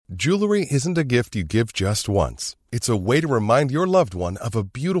Jewelry isn't a gift you give just once. It's a way to remind your loved one of a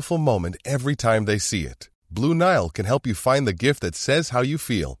beautiful moment every time they see it. Blue Nile can help you find the gift that says how you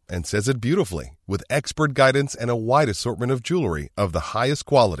feel and says it beautifully, with expert guidance and a wide assortment of jewelry of the highest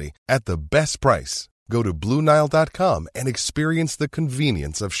quality at the best price. Go to BlueNile.com and experience the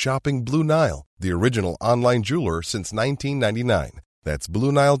convenience of shopping Blue Nile, the original online jeweler since 1999. That's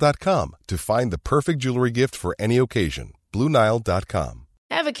BlueNile.com to find the perfect jewelry gift for any occasion. BlueNile.com.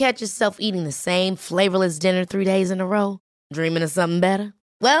 Ever catch yourself eating the same flavorless dinner 3 days in a row? Dreaming of something better?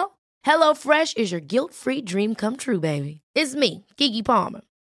 Well, HelloFresh is your guilt-free dream come true, baby. It's me, Keke Palmer.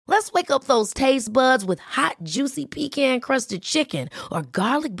 Let's wake up those taste buds with hot, juicy pecan-crusted chicken or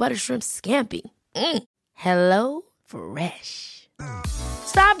garlic butter shrimp scampi. Hello Fresh.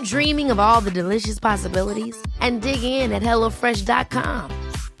 Stop dreaming of all the delicious possibilities and dig in at HelloFresh.com.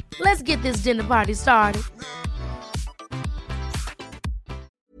 Let's get this dinner party started.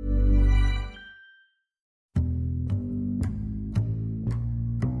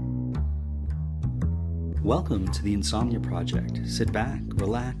 Welcome to the Insomnia Project. Sit back,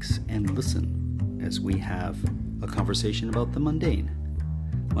 relax, and listen as we have a conversation about the mundane.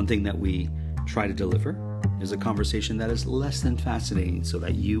 One thing that we try to deliver is a conversation that is less than fascinating so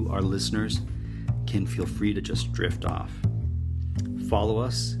that you, our listeners, can feel free to just drift off. Follow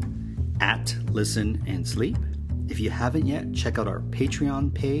us at Listen and Sleep. If you haven't yet, check out our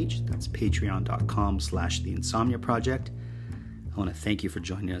Patreon page. That's patreon.com/The Insomnia Project. I want to thank you for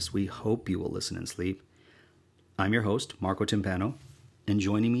joining us. We hope you will listen and sleep. I'm your host, Marco Timpano, and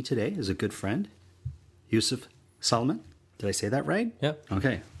joining me today is a good friend, Yusuf Salman. Did I say that right? Yeah.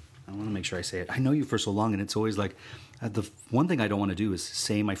 Okay. I want to make sure I say it. I know you for so long, and it's always like, the one thing I don't want to do is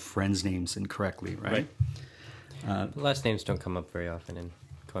say my friends' names incorrectly, right? Last names don't come up very often in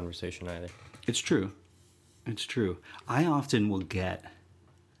conversation either. It's true. It's true. I often will get,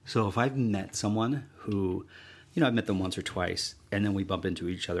 so if I've met someone who, I've met them once or twice, and then we bump into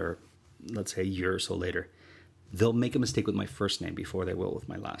each other, let's say a year or so later, they'll make a mistake with my first name before they will with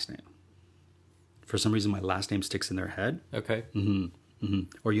my last name. For some reason, my last name sticks in their head. Okay.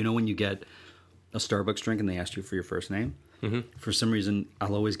 Or when you get a Starbucks drink and they ask you for your first name, for some reason,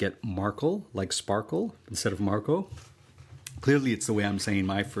 I'll always get Markle, like sparkle, instead of Marco. Clearly, it's the way I'm saying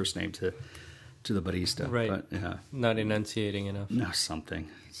my first name to the barista. Right. But, yeah. Not enunciating enough. No, something.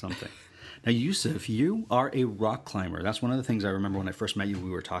 Now, Yusuf, you are a rock climber. That's one of the things I remember when I first met you.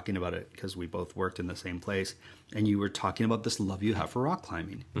 We were talking about it because we both worked in the same place. And you were talking about this love you have for rock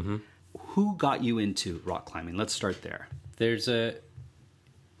climbing. Mm-hmm. Who got you into rock climbing? Let's start there. There's a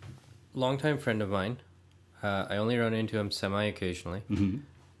longtime friend of mine. I only run into him semi-occasionally. Mm-hmm.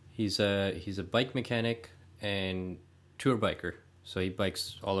 He's a bike mechanic and tour biker. So he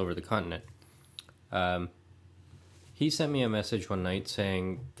bikes all over the continent. He sent me a message one night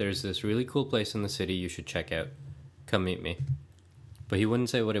saying, there's this really cool place in the city you should check out. Come meet me. But he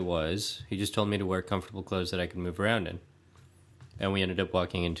wouldn't say what it was. He just told me to wear comfortable clothes that I could move around in. And we ended up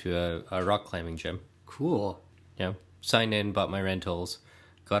walking into a rock climbing gym. Cool. Yeah. Signed in, bought my rentals,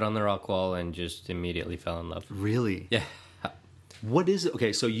 got on the rock wall, and just immediately fell in love. Really? Yeah. What is it?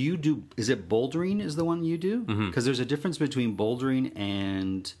 Okay, so you do, is it bouldering is the one you do? Because there's a difference between bouldering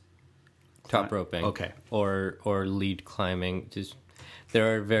and... Top roping. Okay. Or lead climbing. Just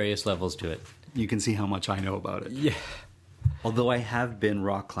there are various levels to it. You can see how much I know about it. Yeah. Although I have been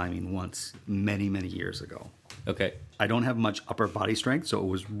rock climbing once many, many years ago. Okay. I don't have much upper body strength, so it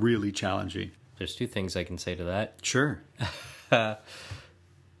was really challenging. There's two things I can say to that. Sure.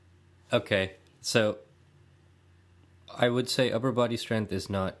 Okay. So I would say upper body strength is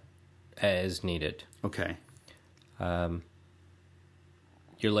not as needed. Okay.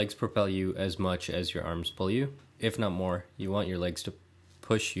 Your legs propel you as much as your arms pull you, if not more. You want your legs to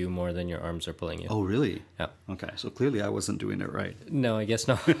push you more than your arms are pulling you. Oh, really? Yeah. Okay, so clearly I wasn't doing it right. No, I guess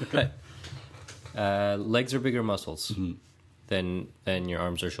not. Legs are bigger muscles than your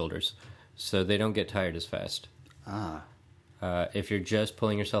arms or shoulders, so they don't get tired as fast. If you're just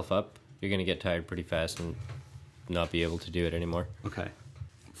pulling yourself up, you're going to get tired pretty fast and not be able to do it anymore. Okay.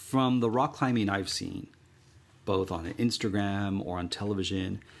 From the rock climbing I've seen, both on Instagram or on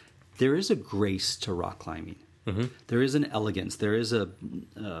television, there is a grace to rock climbing. Mm-hmm. There is an elegance. There is an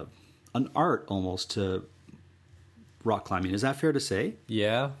art almost to rock climbing. Is that fair to say?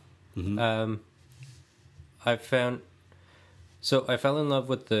 Yeah. Mm-hmm. I fell in love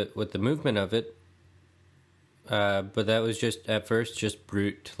with the movement of it, but that was just at first just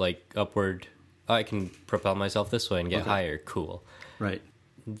brute, like upward. I can propel myself this way and get higher. Cool. Right.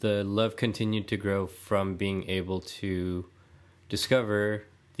 The love continued to grow from being able to discover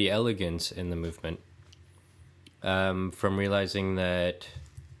the elegance in the movement, from realizing that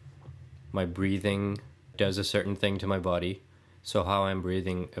my breathing does a certain thing to my body. So how I'm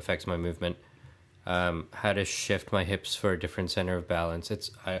breathing affects my movement. How to shift my hips for a different center of balance.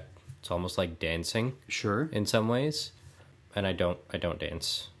 It's almost like dancing. Sure. In some ways, and I don't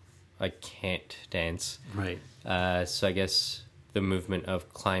dance. I can't dance. Right. So I guess the movement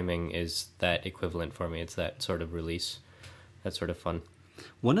of climbing is that equivalent for me. It's that sort of release. That's sort of fun.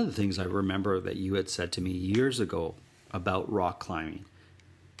 One of the things I remember that you had said to me years ago about rock climbing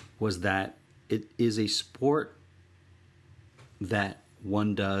was that it is a sport that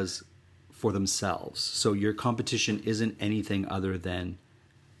one does for themselves. So your competition isn't anything other than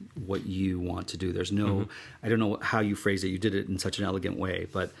what you want to do. There's no, I don't know how you phrased it. You did it in such an elegant way,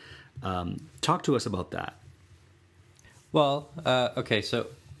 but talk to us about that. Well, okay, so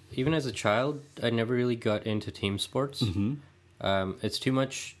even as a child, I never really got into team sports. It's too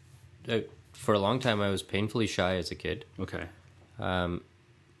much. For a long time, I was painfully shy as a kid. Okay. And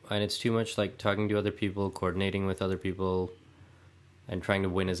it's too much like talking to other people, coordinating with other people, and trying to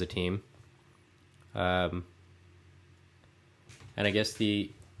win as a team. And I guess the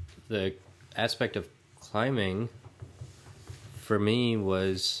aspect of climbing for me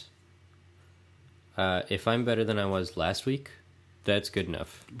was if I'm better than I was last week, that's good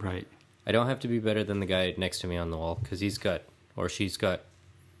enough. Right. I don't have to be better than the guy next to me on the wall because he's got, or she's got,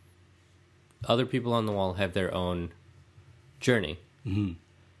 other people on the wall have their own journey.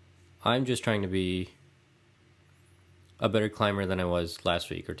 I'm just trying to be a better climber than I was last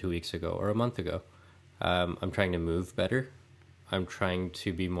week or 2 weeks ago or a month ago. I'm trying to move better. I'm trying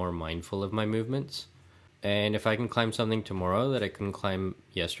to be more mindful of my movements. And if I can climb something tomorrow that I couldn't climb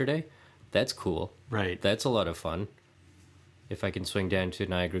yesterday, that's cool. Right. That's a lot of fun. If I can swing down to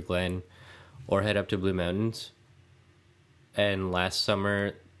Niagara Glen or head up to Blue Mountains. And last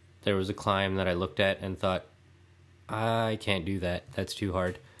summer, there was a climb that I looked at and thought, I can't do that. That's too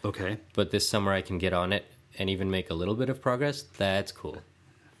hard. Okay. But this summer I can get on it and even make a little bit of progress. That's cool.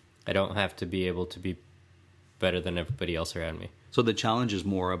 I don't have to be able to be better than everybody else around me. So the challenge is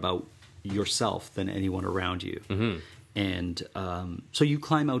more about yourself than anyone around you. And so you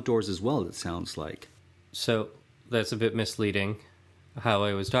climb outdoors as well, it sounds like. So that's a bit misleading. How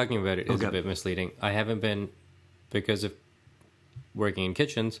I was talking about it is a bit misleading. I haven't been, because of working in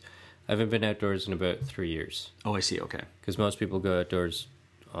kitchens, I haven't been outdoors in about 3 years. Oh, I see. Okay. Because most people go outdoors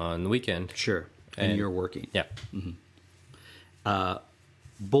on the weekend. Sure. And you're working. Yeah.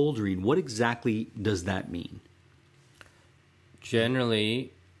 Bouldering, what exactly does that mean?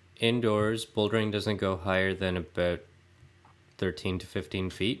 Generally, indoors, bouldering doesn't go higher than about 13 to 15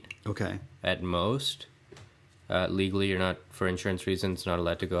 feet. Okay. At most. Legally, you're not, for insurance reasons, not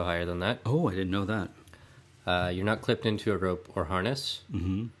allowed to go higher than that. Oh, I didn't know that. You're not clipped into a rope or harness.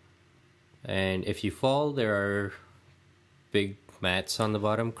 And if you fall, there are big mats on the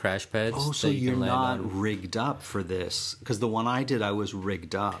bottom, crash pads. Oh, so you're not rigged up for this? Because the one I did, I was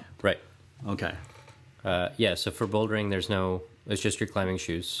rigged up. Right. Okay. Yeah, so for bouldering, it's just your climbing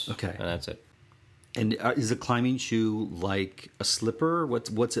shoes. Okay. And that's it. And is a climbing shoe like a slipper?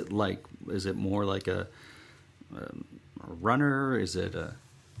 What's it like? Is it more like a runner? Is it a...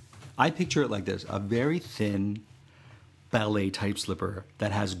 I picture it like this, a very thin ballet type slipper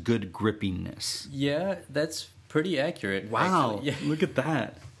that has good grippiness. Yeah, that's pretty accurate. Wow, actually. Yeah. Look at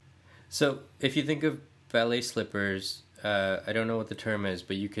that. So if you think of ballet slippers, I don't know what the term is,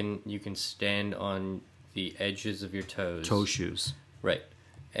 but you can stand on the edges of your toes. Toe shoes. Right.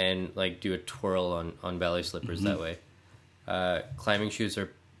 And like do a twirl on ballet slippers that way. Climbing shoes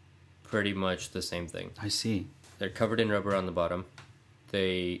are pretty much the same thing. I see. They're covered in rubber on the bottom.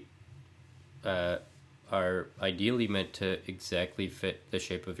 They are ideally meant to exactly fit the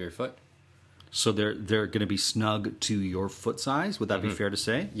shape of your foot. So they're going to be snug to your foot size? Would that be fair to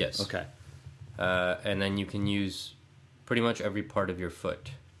say? Yes. Okay. And then you can use pretty much every part of your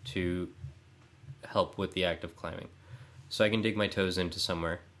foot to help with the act of climbing. So I can dig my toes into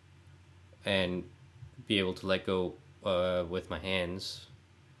somewhere and be able to let go with my hands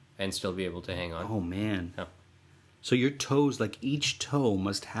and still be able to hang on. Oh, man. Yeah. So your toes, like each toe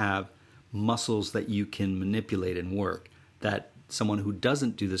must have muscles that you can manipulate and work that someone who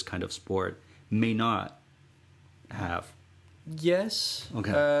doesn't do this kind of sport may not have. Yes.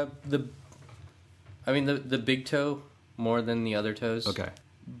 Okay. The big toe more than the other toes. Okay.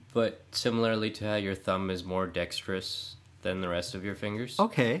 But similarly to how your thumb is more dexterous than the rest of your fingers.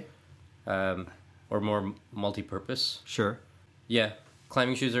 Okay. Or more multi-purpose. Sure. Yeah.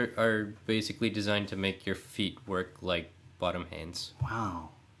 Climbing shoes are basically designed to make your feet work like bottom hands. Wow.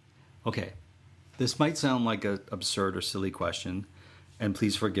 Okay. This might sound like an absurd or silly question, and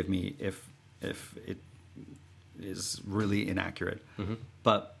please forgive me if it is really inaccurate.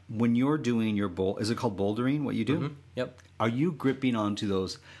 But when you're doing your is it called bouldering, what you do? Mm-hmm. Yep. Are you gripping onto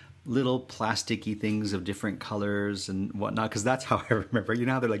those little plasticky things of different colors and whatnot? Because that's how I remember. You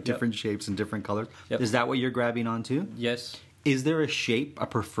know how they're like different shapes and different colors? Yep. Is that what you're grabbing onto? Yes. Is there a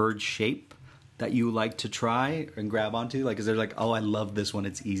preferred shape that you like to try and grab onto? Like, is there like, oh, I love this one,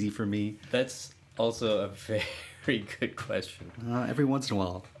 it's easy for me? That's also a very good question. Every once in a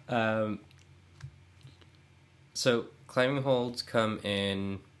while. So climbing holds come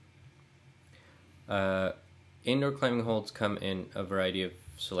in... indoor climbing holds come in a variety of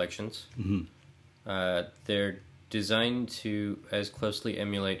selections. Mm-hmm. They're designed to as closely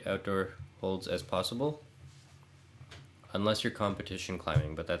emulate outdoor holds as possible. Unless you're competition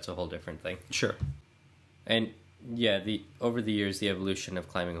climbing, but that's a whole different thing. Sure. And yeah, over the years, the evolution of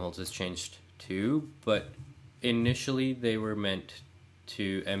climbing holds has changed too, but initially they were meant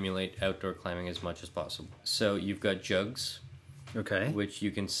to emulate outdoor climbing as much as possible. So you've got jugs, Okay. which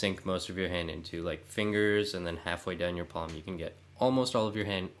you can sink most of your hand into, like fingers, and then halfway down your palm, you can get almost all of your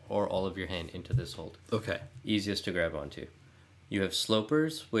hand or all of your hand into this hold. Okay. Easiest to grab onto. You have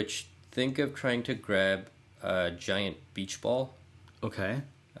slopers, which think of trying to grab a giant beach ball. Okay.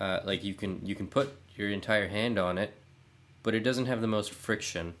 Like you can put your entire hand on it, but it doesn't have the most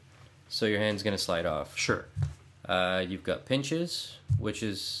friction, so your hand's going to slide off. Sure. You've got pinches, which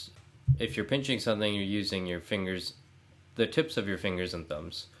is if you're pinching something, you're using your fingers, the tips of your fingers and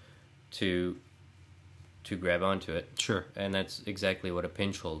thumbs, to grab onto it. Sure. And that's exactly what a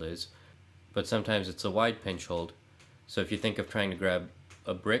pinch hold is. But sometimes it's a wide pinch hold. So if you think of trying to grab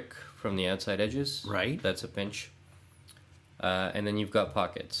a brick from the outside edges, Right. that's a pinch. And then you've got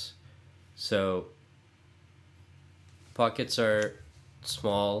pockets. So pockets are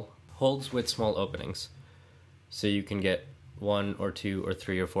small holds with small openings. So you can get 1 or 2 or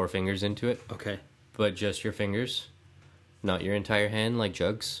 3 or 4 fingers into it. Okay. But just your fingers, not your entire hand like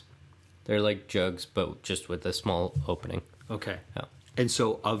jugs. They're like jugs, but just with a small opening. Okay. Yeah. And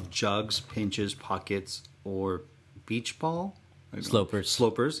so of jugs, pinches, pockets, or beach ball? Slopers.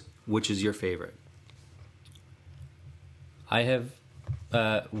 Slopers, which is your favorite? I have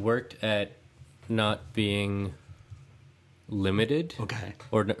worked at not being limited. Okay.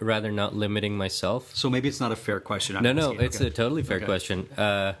 Or rather not limiting myself. So maybe it's not a fair question. I'm No, asking. it's Okay. a totally fair Okay. question.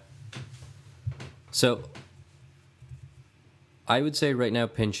 So I would say right now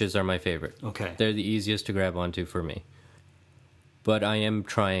pinches are my favorite. Okay. They're the easiest to grab onto for me. But I am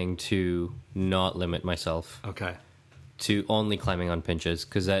trying to not limit myself Okay. to only climbing on pinches,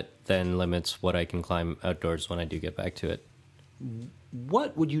 because that then limits what I can climb outdoors when I do get back to it.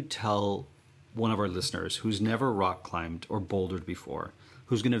 What would you tell one of our listeners who's never rock climbed or bouldered before,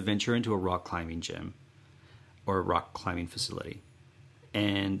 who's going to venture into a rock climbing gym or a rock climbing facility,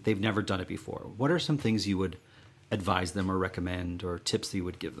 and they've never done it before? What are some things you would advise them or recommend, or tips that you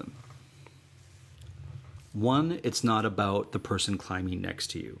would give them? One, it's not about the person climbing next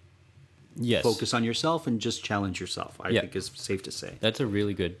to you. Yes. Focus on yourself and just challenge yourself, I Yeah. think is safe to say. That's a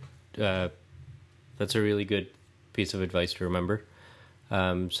really good piece of advice to remember.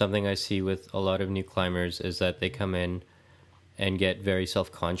 Something I see with a lot of new climbers is that they come in and get very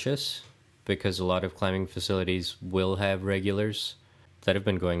self-conscious, because a lot of climbing facilities will have regulars that have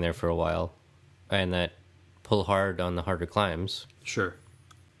been going there for a while and that pull hard on the harder climbs. Sure.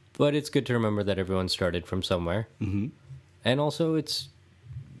 But it's good to remember that everyone started from somewhere. Mm-hmm. And also it's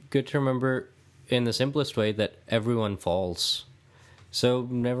good to remember in the simplest way that everyone falls. So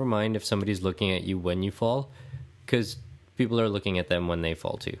never mind if somebody's looking at you when you fall, because people are looking at them when they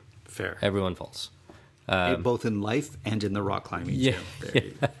fall too. Fair. Everyone falls. Both in life and in the rock climbing Yeah. gym. There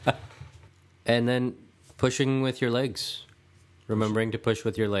you go. And then pushing with your legs. Remembering to push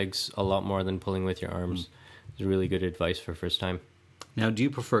with your legs a lot more than pulling with your arms is really good advice for first time. Now, do you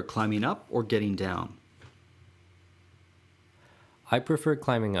prefer climbing up or getting down? I prefer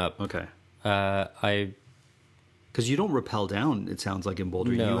climbing up. Okay. I Because you don't rappel down, it sounds like in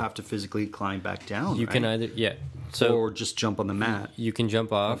bouldering. No. You have to physically climb back down, You can right? either, yeah. So or just jump on the mat. you can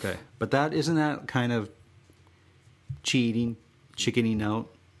jump off. Okay. But isn't that kind of cheating, chickening out?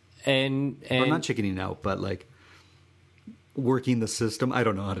 And Or not chickening out, but like working the system. I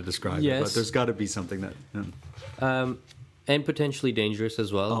don't know how to describe it, Yes. but there's got to be something that... and potentially dangerous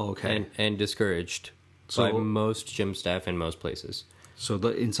as well. Oh, okay. And discouraged So- by most gym staff in most places. So the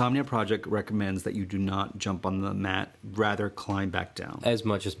Insomnia Project recommends that you do not jump on the mat, rather climb back down. As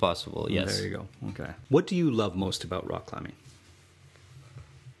much as possible, yes. There you go. Okay. What do you love most about rock climbing?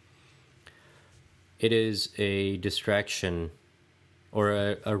 It is a distraction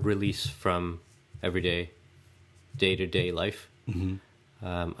or a release from everyday, day-to-day life.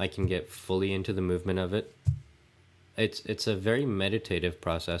 Mm-hmm. I can get fully into the movement of it. It's a very meditative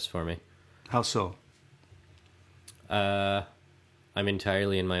process for me. How so? I'm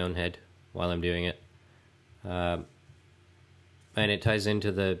entirely in my own head while I'm doing it. And it ties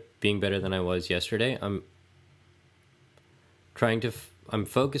into the being better than I was yesterday. I'm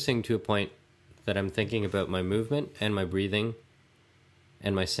focusing to a point that I'm thinking about my movement and my breathing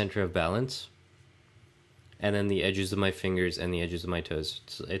and my center of balance, and then the edges of my fingers and the edges of my toes.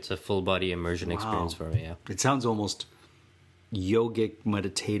 It's a full body immersion experience for me. Yeah, it sounds almost yogic,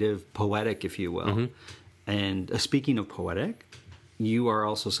 meditative, poetic, if you will. Mm-hmm. And speaking of poetic, you are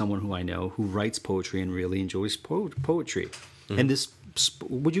also someone who I know who writes poetry and really enjoys poetry. Mm-hmm. And this,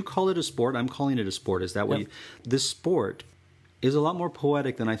 would you call it a sport? I'm calling it a sport. Is that what this sport is a lot more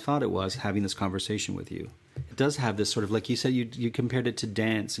poetic than I thought it was, having this conversation with you. It does have this sort of, like you said, you compared it to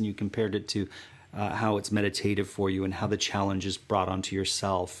dance, and you compared it to how it's meditative for you and how the challenge is brought onto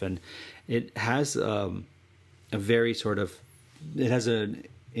yourself. And it has a very sort of, it has an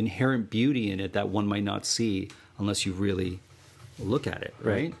inherent beauty in it that one might not see unless you really look at it,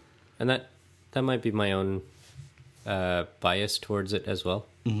 right? And that might be my own bias towards it as well.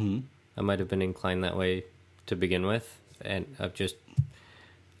 Mm-hmm. I might have been inclined that way to begin with, and I've just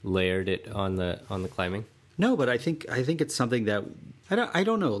layered it on the climbing. No, but I think it's something that I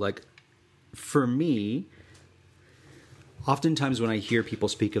don't know. Like, for me, oftentimes when I hear people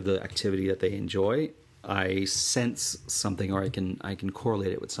speak of the activity that they enjoy, I sense something, or I can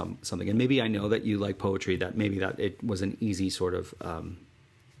correlate it with something. And maybe I know that you like poetry. That maybe that it was an easy sort of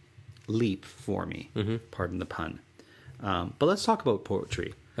leap for me. Mm-hmm. Pardon the pun. But let's talk about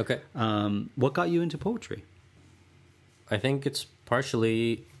poetry. Okay. What got you into poetry? I think it's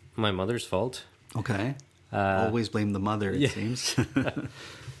partially my mother's fault. Okay. Always blame the mother, it seems.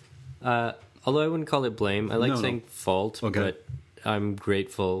 Although I wouldn't call it blame. I like saying fault, okay. But I'm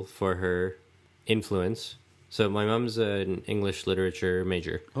grateful for her influence. So my mom's an English literature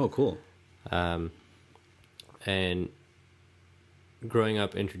major. Oh, cool. And growing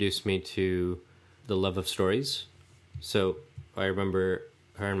up introduced me to the love of stories. So I remember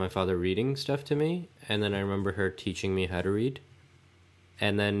her and my father reading stuff to me, and then I remember her teaching me how to read.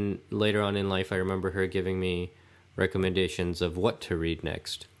 And then later on in life, I remember her giving me recommendations of what to read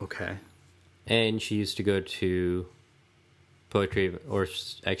next. Okay. And she used to go to poetry, or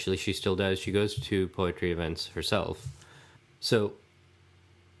actually she still does. She goes to poetry events herself. So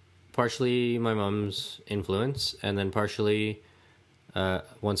partially my mom's influence, and then partially,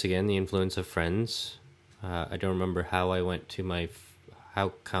 once again, the influence of friends. I don't remember how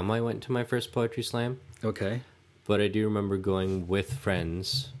come I went to my first poetry slam. Okay. But I do remember going with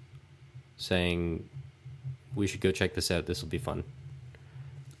friends saying, we should go check this out. This will be fun.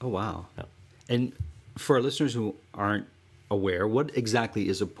 Oh, wow. Yeah. And for our listeners who aren't aware, what exactly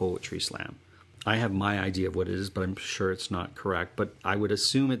is a poetry slam? I have my idea of what it is, but I'm sure it's not correct. But I would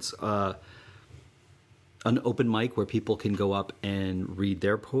assume it's an open mic where people can go up and read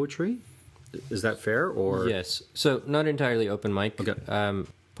their poetry. Is that fair? Or yes. So not entirely open mic. Okay.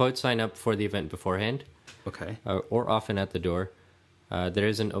 Poets sign up for the event beforehand. Okay. Or often at the door. There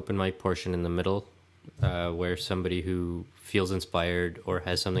is an open mic portion in the middle where somebody who feels inspired or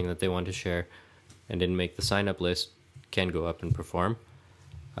has something that they want to share and didn't make the sign-up list can go up and perform.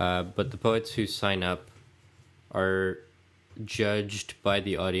 But the poets who sign up are judged by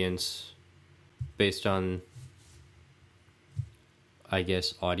the audience based on, I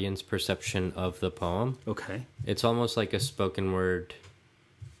guess, audience perception of the poem. Okay. It's almost like a spoken word,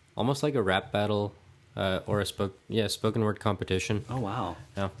 almost like a rap battle, or a spoken word competition. Oh, wow.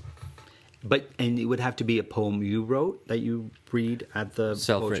 Yeah. And it would have to be a poem you wrote that you read at the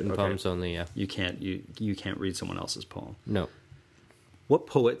self-written poems only. Yeah. You can't read someone else's poem. No. What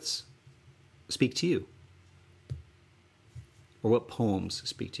poets speak to you? Or what poems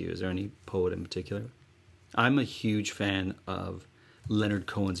speak to you? Is there any poet in particular? I'm a huge fan of Leonard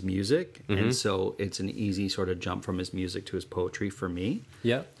Cohen's music, mm-hmm. and so it's an easy sort of jump from his music to his poetry for me.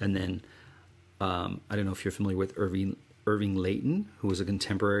 Yeah. And then I don't know if you're familiar with Irving Layton, who was a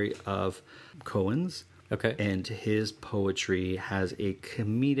contemporary of Cohen's. Okay. And his poetry has a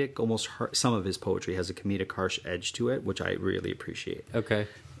comedic, some of his poetry has a comedic, harsh edge to it, which I really appreciate. Okay.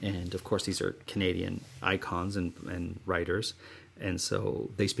 And of course, these are Canadian icons and writers, and so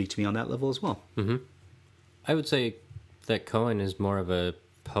they speak to me on that level as well. Mm-hmm. I would say that Cohen is more of a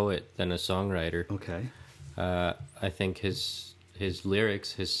poet than a songwriter. Okay. I think his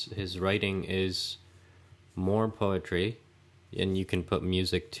lyrics, his writing is more poetry, and you can put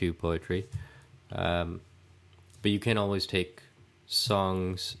music to poetry. But you can always take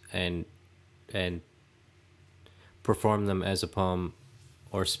songs and perform them as a poem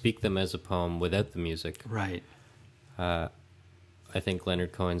or speak them as a poem without the music. Right. I think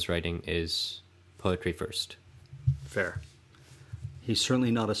Leonard Cohen's writing is poetry first. Fair. He's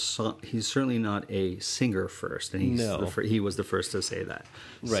certainly not a singer first, and he was the first to say that.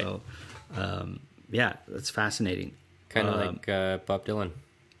 Right. So, yeah, that's fascinating. Kind of like Bob Dylan.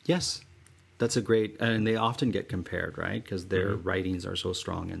 Yes, that's a great, and they often get compared, right? Because their writings are so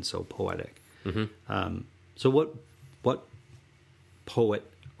strong and so poetic. Mm-hmm. So, what poet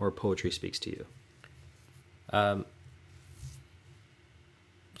or poetry speaks to you?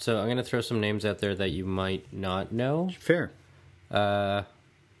 So I'm going to throw some names out there that you might not know. Fair. And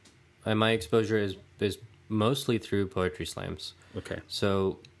my exposure is mostly through poetry slams. Okay.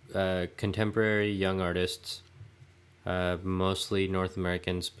 So contemporary young artists, mostly North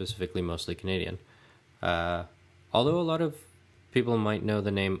American, specifically mostly Canadian. Although a lot of people might know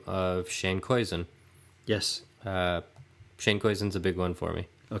the name of Shane Koyczen. Yes. Shane Koyczen's a big one for me.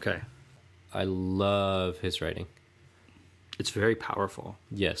 Okay. I love his writing. It's very powerful.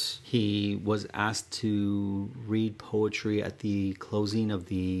 Yes. He was asked to read poetry at the closing of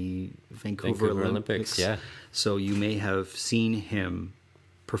the Vancouver Olympics. Yeah. So you may have seen him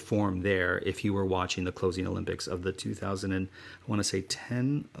perform there if you were watching the closing Olympics of the 10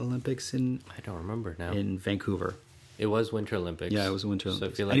 Olympics in... I don't remember now. In Vancouver. It was Winter Olympics. Yeah, it was Winter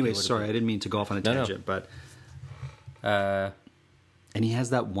Olympics. I feel like anyway, sorry, I didn't mean to go off on a tangent, but... and he has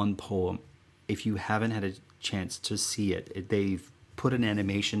that one poem. If you haven't had a chance to see it, they've put an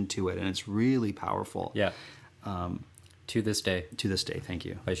animation to it, and it's really powerful. Yeah. To this day. To this day, thank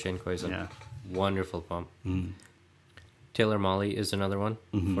you. By Shane Koyczen. Yeah. Wonderful poem. Taylor Molly is another one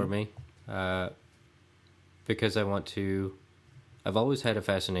for me. Because I've always had a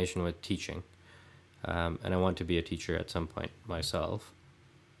fascination with teaching. And I want to be a teacher at some point myself.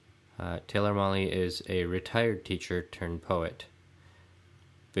 Taylor Molly is a retired teacher turned poet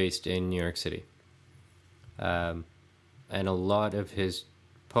based in New York City. And a lot of his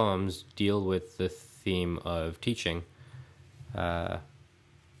poems deal with the theme of teaching.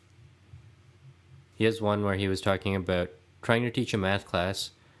 He has one where he was talking about trying to teach a math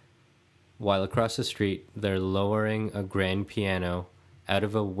class while across the street they're lowering a grand piano out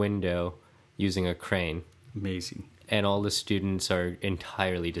of a window using a crane. Amazing. And all the students are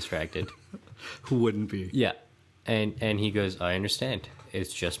entirely distracted. Who wouldn't be? Yeah. And he goes, I understand.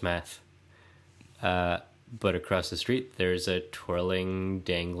 It's just math. But across the street, there's a twirling,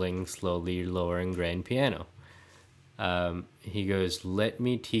 dangling, slowly lowering grand piano. He goes, let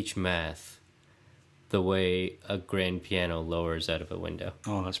me teach math the way a grand piano lowers out of a window.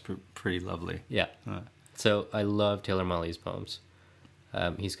 Oh, that's pretty lovely. Yeah. So I love Taylor Molly's poems.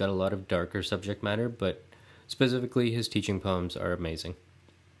 He's got a lot of darker subject matter, but specifically his teaching poems are amazing.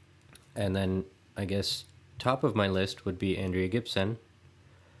 And then I guess top of my list would be Andrea Gibson.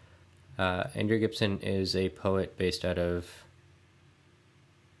 Andrea Gibson is a poet based out of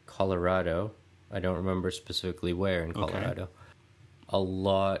Colorado. I don't remember specifically where in Colorado.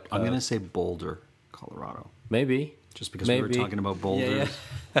 Okay. I'm going to say Boulder, Colorado. Maybe. Just because we were talking about Boulder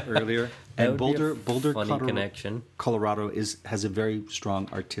earlier. And Boulder, Colorado has a very strong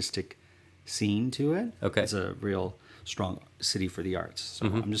artistic scene to it. Okay. It's a real strong city for the arts. So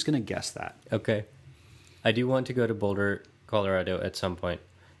I'm just going to guess that. Okay. I do want to go to Boulder, Colorado at some point.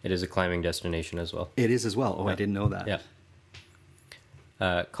 It is a climbing destination as well. It is as well. Oh, yeah. I didn't know that.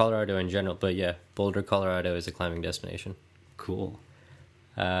 Yeah. Colorado in general, but yeah, Boulder, Colorado is a climbing destination. Cool.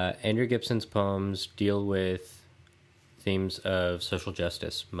 Andrea Gibson's poems deal with themes of social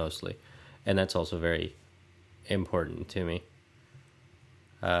justice mostly, and that's also very important to me.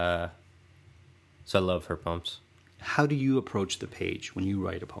 So I love her poems. How do you approach the page when you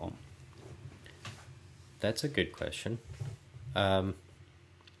write a poem? That's a good question.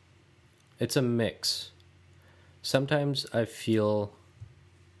 It's a mix. Sometimes I feel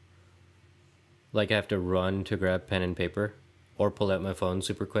like I have to run to grab pen and paper or pull out my phone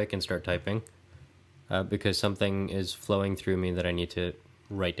super quick and start typing because something is flowing through me that I need to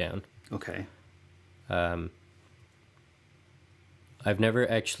write down. Okay. I've never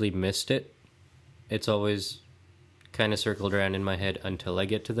actually missed it. It's always kind of circled around in my head until I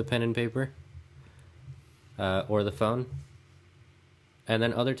get to the pen and paper or the phone. And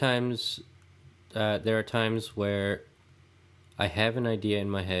then other times, there are times where I have an idea in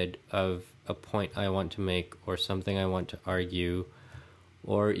my head of a point I want to make or something I want to argue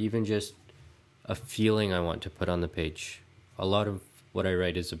or even just a feeling I want to put on the page. A lot of what I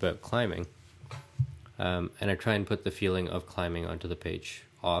write is about climbing. And I try and put the feeling of climbing onto the page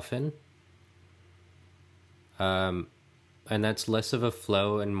often. And that's less of a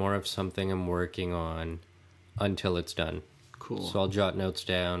flow and more of something I'm working on until it's done. Cool. So I'll jot notes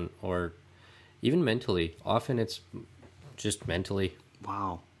down, or Even mentally. Often it's just mentally.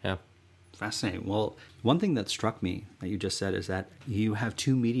 Wow. Yeah. Fascinating. Well, one thing that struck me that you just said is that you have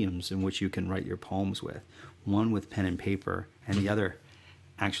two mediums in which you can write your poems with. One with pen and paper, and the other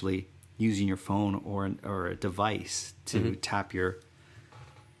actually using your phone or a device to tap your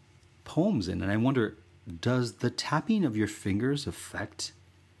poems in. And I wonder, does the tapping of your fingers affect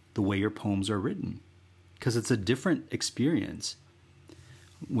the way your poems are written? Because it's a different experience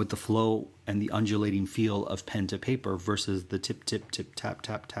with the flow and the undulating feel of pen to paper versus the tip, tip, tip, tap,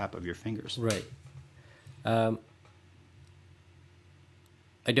 tap, tap of your fingers. Right. I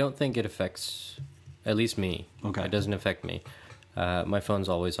don't think it affects, at least me. Okay. It doesn't affect me. My phone's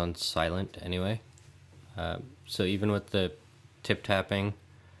always on silent anyway. So even with the tip tapping,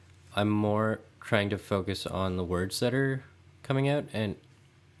 I'm more trying to focus on the words that are coming out and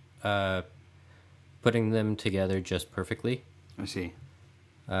putting them together just perfectly. I see.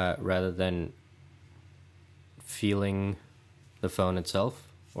 Rather than feeling the phone itself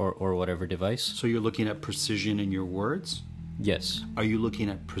or whatever device. So you're looking at precision in your words? Yes. Are you looking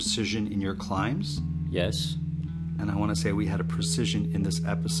at precision in your climbs? Yes. And I want to say we had a precision in this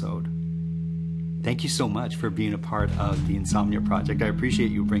episode. Thank you so much for being a part of the Insomnia Project. I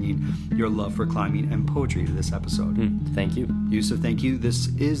appreciate you bringing your love for climbing and poetry to this episode. Thank you. Yusuf, thank you. This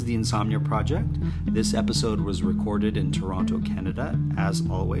is the Insomnia Project. This episode was recorded in Toronto, Canada. As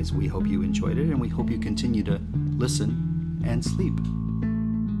always, we hope you enjoyed it, and we hope you continue to listen and sleep.